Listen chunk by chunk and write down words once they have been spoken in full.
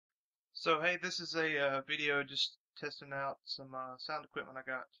So hey, this is a video just testing out some sound equipment I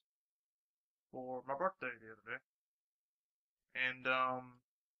got for my birthday the other day, and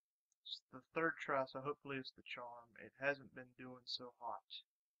it's the third try, so hopefully it's the charm. It hasn't been doing so hot.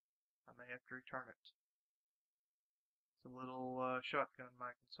 I may have to return it. It's a little shotgun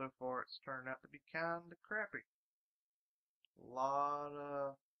mic, and so far it's turned out to be kind of crappy. A lot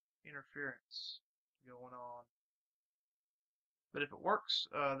of interference going on. But if it works,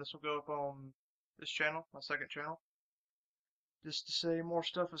 this will go up on this channel, my second channel, just to say more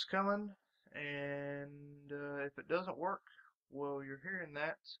stuff is coming. And if it doesn't work, well, you're hearing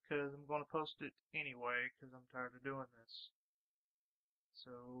that because I'm going to post it anyway because I'm tired of doing this.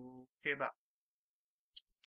 So, okay, bye.